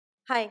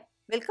Hi,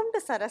 welcome to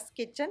SARAS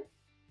kitchen.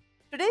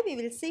 Today we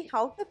will see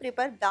how to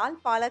prepare Dal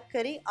Palak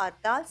Curry or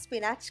Dal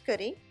Spinach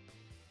Curry.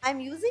 I am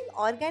using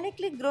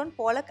organically grown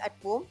Palak at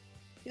home.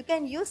 You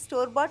can use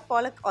store-bought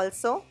Palak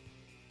also.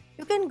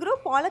 You can grow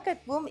Palak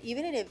at home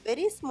even in a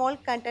very small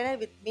container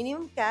with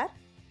minimum care.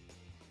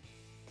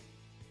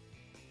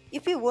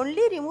 If you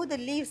only remove the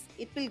leaves,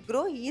 it will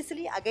grow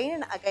easily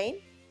again and again.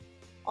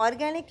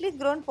 Organically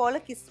grown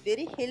Palak is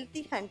very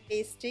healthy and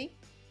tasty.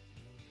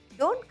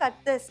 Don't cut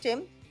the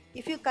stem.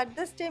 If you cut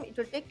the stem, it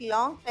will take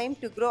long time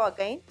to grow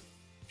again.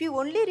 If you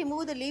only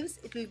remove the leaves,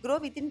 it will grow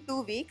within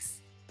 2 weeks.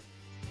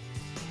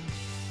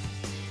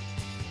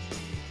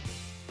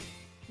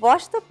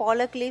 Wash the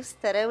pollock leaves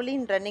thoroughly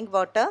in running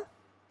water.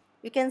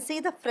 You can see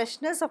the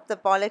freshness of the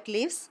pollock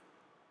leaves.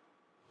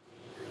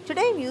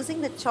 Today I am using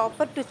the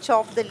chopper to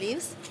chop the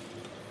leaves.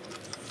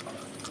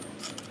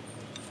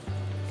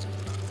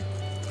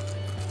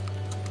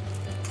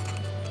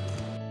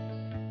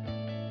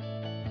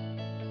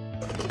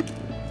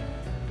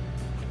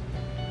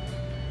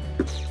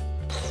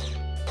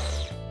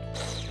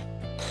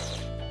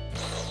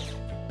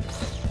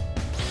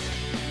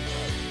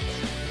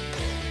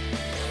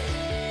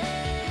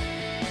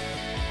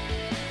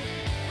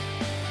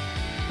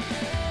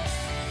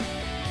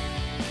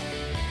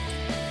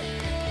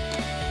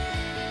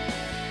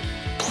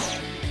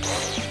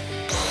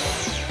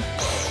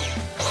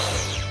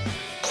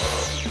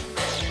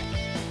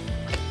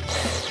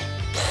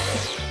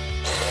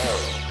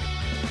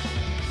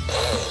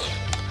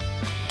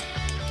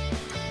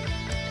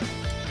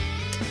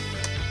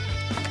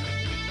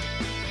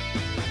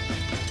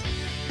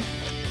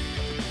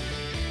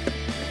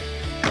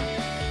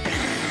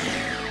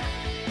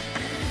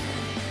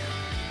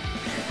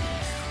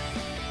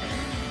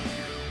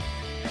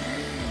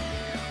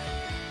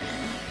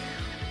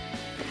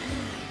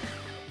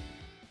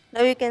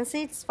 Now you can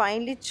see it's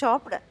finely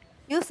chopped.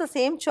 Use the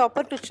same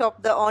chopper to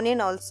chop the onion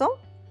also.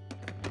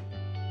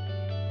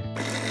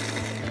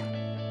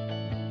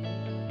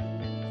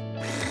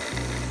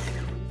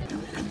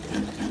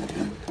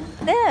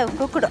 Then I have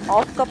cooked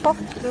half cup of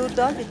Toor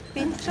dal with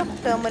pinch of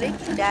turmeric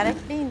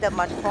directly in the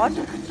mud pot.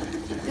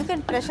 You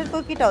can pressure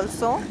cook it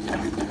also.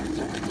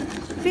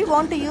 If you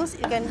want to use,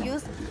 you can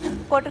use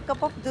quarter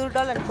cup of Toor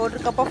dal and quarter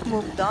cup of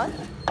moong dal.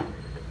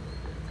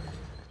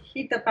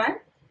 Heat the pan.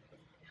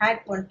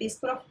 Add 1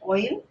 teaspoon of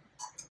oil.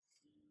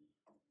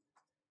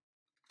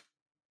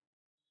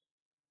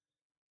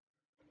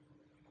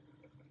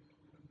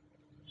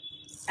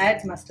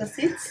 Add mustard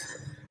seeds.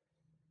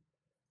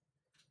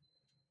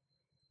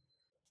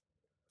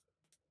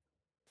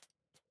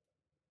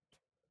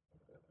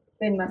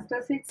 When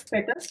mustard seeds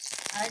sputter,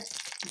 add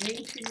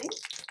green chilli.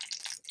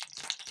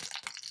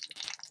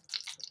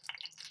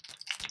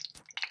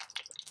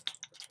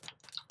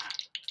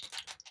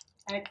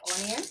 Add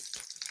onion.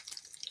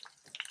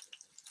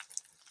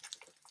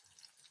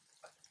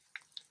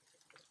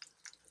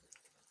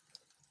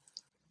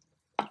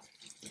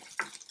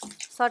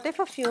 Saute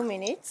for few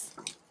minutes.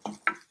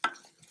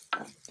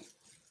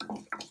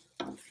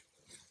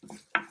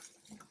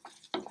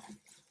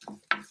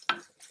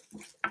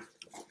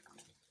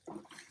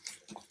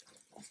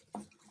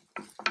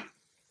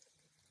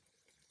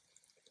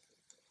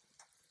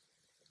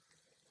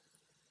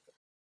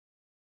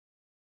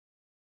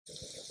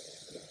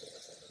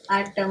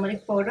 Add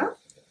turmeric powder.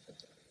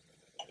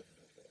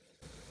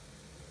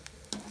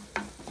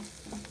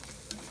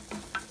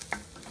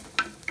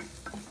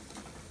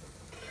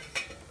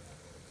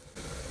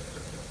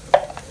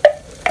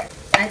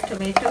 Add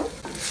tomato.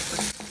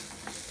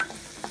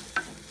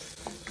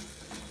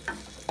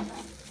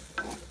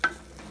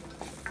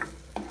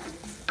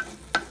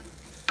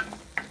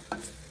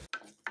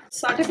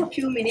 Saute for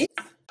few minutes.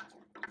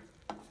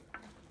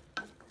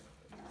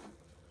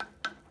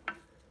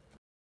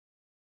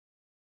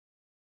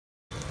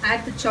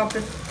 Add the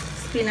chopped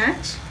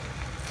spinach.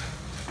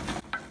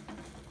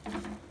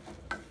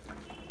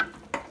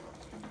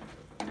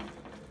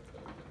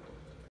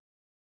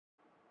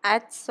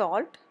 Add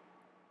salt.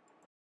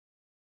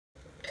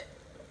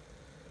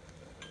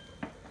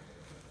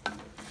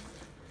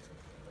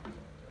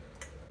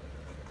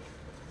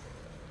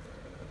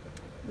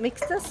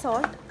 Mix the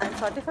salt and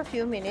saute for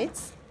few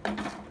minutes.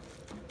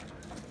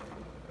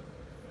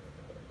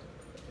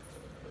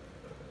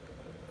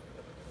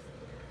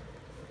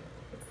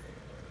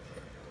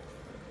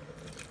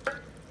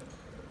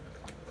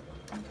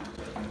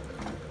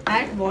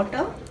 Add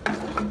water.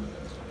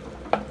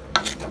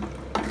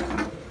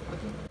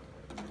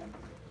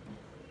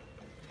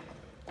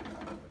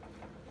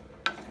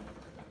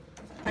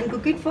 And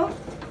cook it for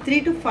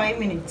 3 to 5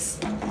 minutes.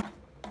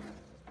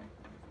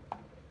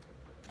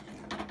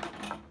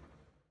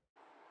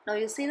 Now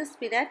you see the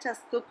spinach has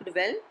cooked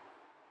well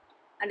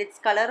and its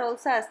color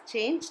also has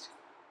changed.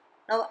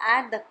 Now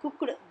add the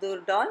cooked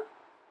Toor dal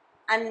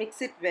and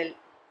mix it well.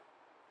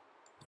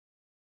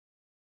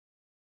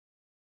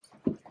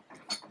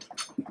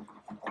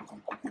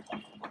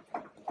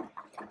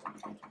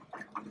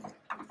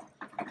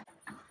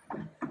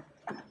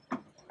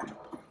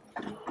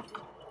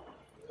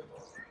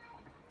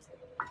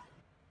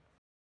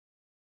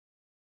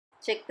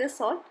 Check the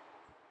salt.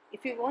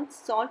 If you want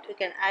salt, you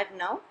can add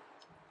now.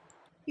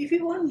 If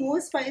you want more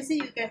spicy,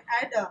 you can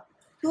add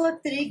 2 or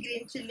 3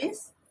 green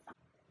chilies.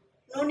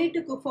 No need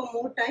to cook for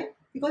more time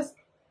because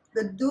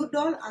the doodh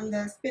dal and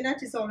the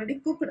spinach is already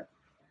cooked.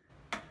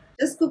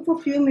 Just cook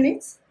for few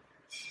minutes.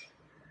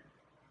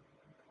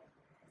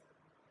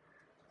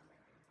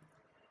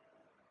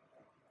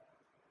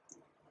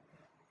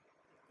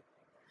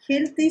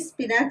 Healthy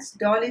spinach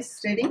dal is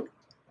ready.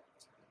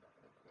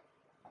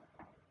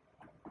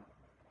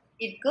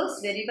 It goes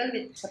very well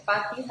with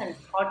chapati and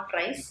hot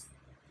rice.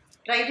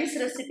 Try this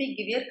recipe,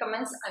 give your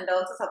comments and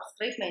also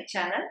subscribe my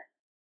channel.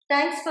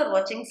 Thanks for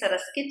watching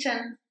SARAS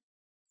Kitchen.